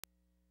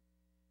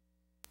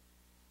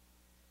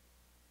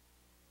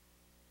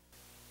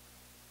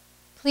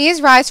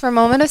Please rise for a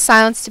moment of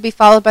silence to be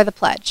followed by the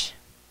pledge.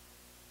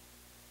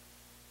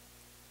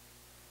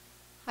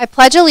 I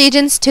pledge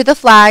allegiance to the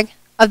flag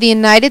of the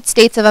United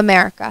States of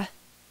America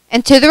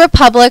and to the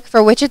republic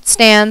for which it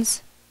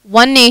stands,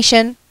 one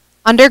nation,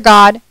 under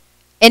God,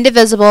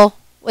 indivisible,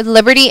 with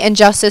liberty and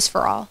justice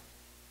for all.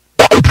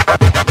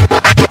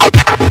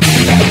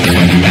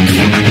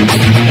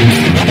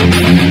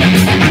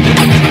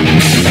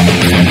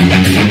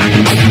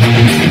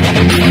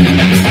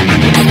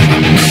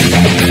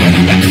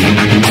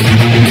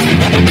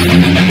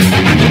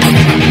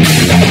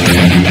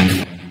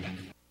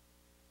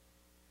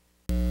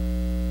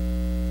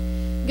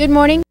 Good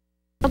morning,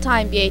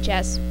 time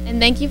BHS, and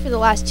thank you for the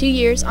last 2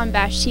 years on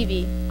Bash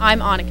TV.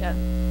 I'm Annika.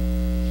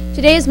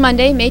 Today is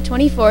Monday, May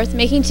 24th,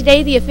 making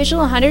today the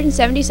official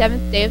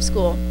 177th day of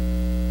school.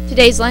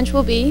 Today's lunch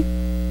will be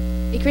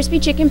a crispy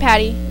chicken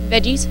patty,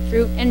 veggies,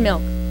 fruit, and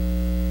milk.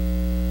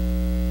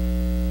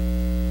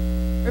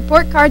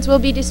 Report cards will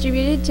be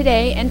distributed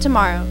today and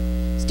tomorrow.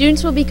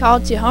 Students will be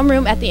called to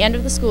homeroom at the end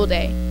of the school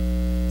day.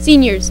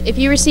 Seniors, if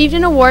you received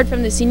an award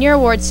from the Senior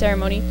Awards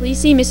Ceremony, please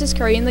see Mrs.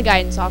 Curry in the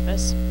guidance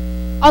office.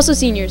 Also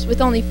seniors,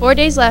 with only 4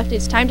 days left,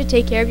 it's time to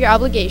take care of your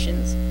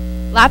obligations.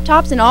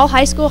 Laptops and all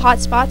high school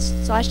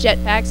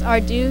hotspots/jetpacks are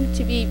due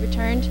to be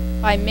returned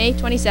by May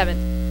 27th.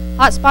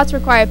 Hotspots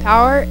require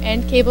power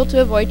and cable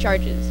to avoid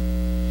charges.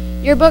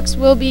 Your books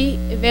will be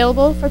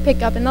available for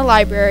pickup in the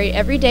library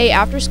every day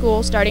after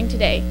school starting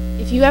today.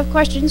 If you have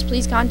questions,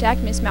 please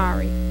contact Miss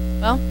Mowry.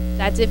 Well,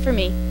 that's it for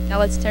me. Now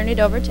let's turn it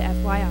over to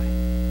FYI.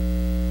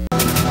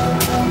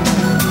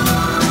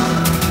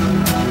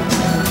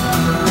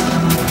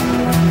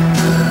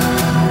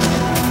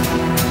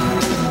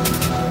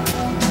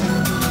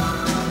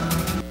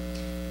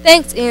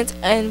 Thanks, Aunt,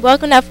 and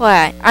welcome to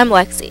FYI. I'm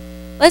Lexi.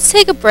 Let's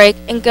take a break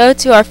and go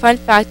to our fun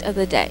fact of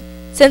the day.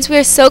 Since we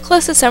are so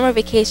close to summer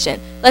vacation,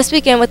 let's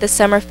begin with the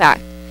summer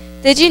fact.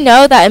 Did you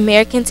know that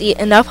Americans eat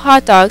enough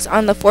hot dogs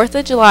on the 4th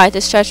of July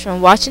to stretch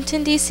from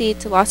Washington, D.C.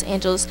 to Los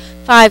Angeles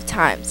 5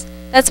 times?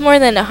 That's more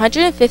than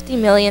 150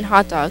 million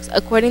hot dogs,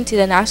 according to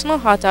the National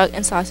Hot Dog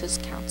and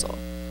Sausage Council.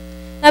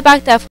 Now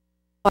back to FYI.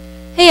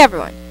 Hey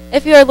everyone,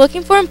 if you are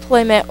looking for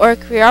employment or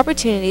career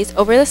opportunities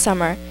over the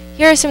summer,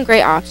 here are some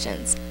great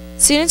options.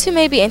 Students who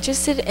may be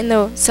interested in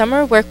the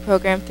summer work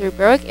program through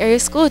Berwick Area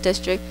School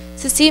District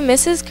to see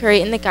Mrs.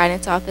 Curry in the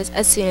guidance office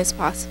as soon as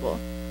possible.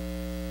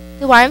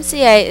 The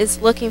YMCA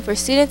is looking for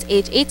students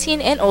age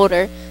 18 and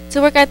older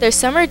to work at their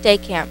summer day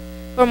camp.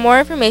 For more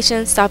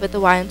information, stop at the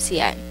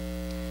YMCA.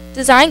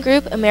 Design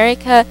Group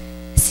America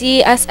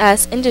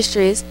CSS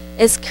Industries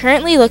is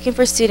currently looking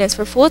for students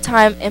for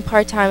full-time and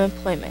part-time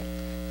employment.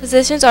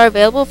 Positions are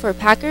available for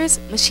packers,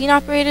 machine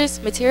operators,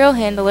 material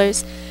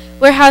handlers,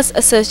 warehouse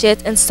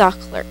associates, and stock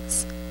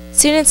clerks.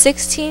 Students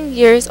 16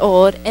 years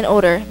old and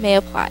older may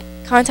apply.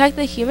 Contact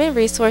the Human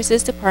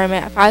Resources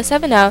Department at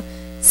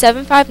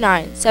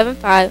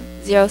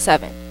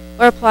 570-759-7507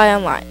 or apply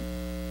online.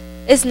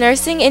 Is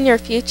nursing in your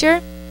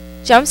future?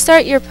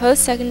 Jumpstart your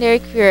post-secondary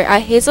career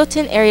at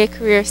Hazleton Area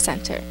Career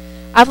Center.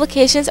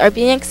 Applications are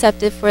being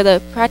accepted for the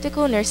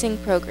Practical Nursing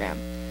Program.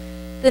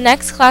 The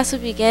next class will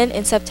begin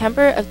in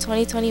September of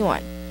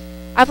 2021.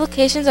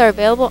 Applications are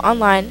available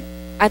online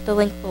at the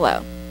link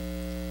below.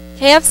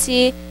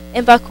 KFC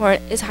in Buckhorn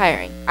is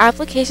hiring.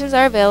 Applications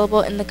are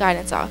available in the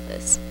guidance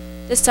office.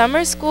 The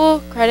Summer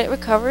School Credit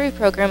Recovery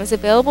Program is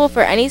available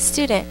for any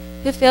student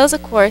who fails a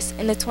course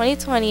in the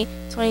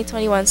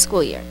 2020-2021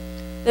 school year.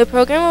 The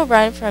program will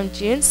run from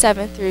June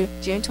 7th through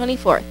June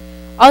 24th.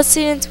 All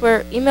students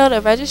were emailed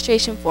a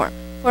registration form.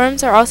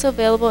 Forms are also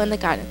available in the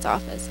guidance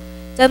office.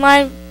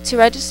 Deadline to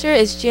register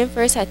is June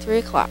 1st at 3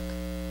 o'clock.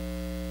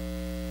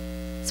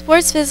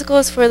 Sports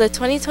physicals for the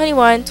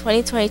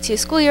 2021-2022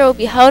 school year will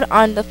be held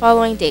on the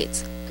following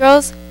dates.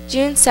 Girls,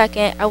 June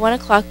 2nd at 1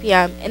 o'clock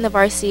p.m. in the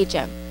varsity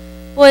gym.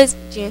 Boys,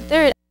 June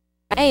 3rd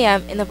at 8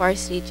 a.m. in the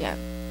varsity gym.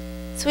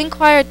 Swing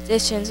choir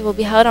auditions will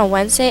be held on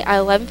Wednesday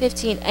at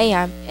 11:15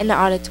 a.m. in the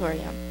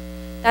auditorium.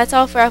 That's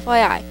all for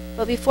FYI,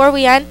 but before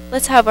we end,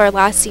 let's have our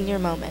last senior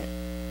moment.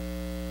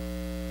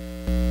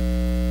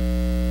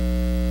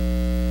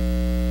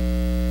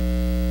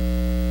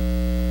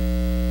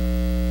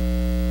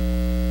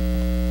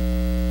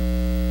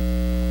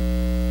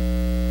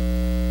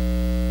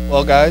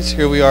 Well guys,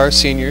 here we are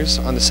seniors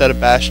on the set of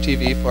Bash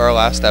TV for our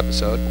last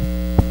episode.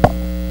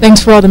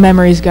 Thanks for all the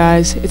memories,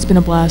 guys. It's been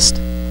a blast.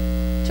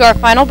 To our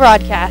final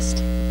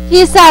broadcast.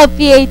 Peace out,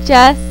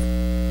 BHS.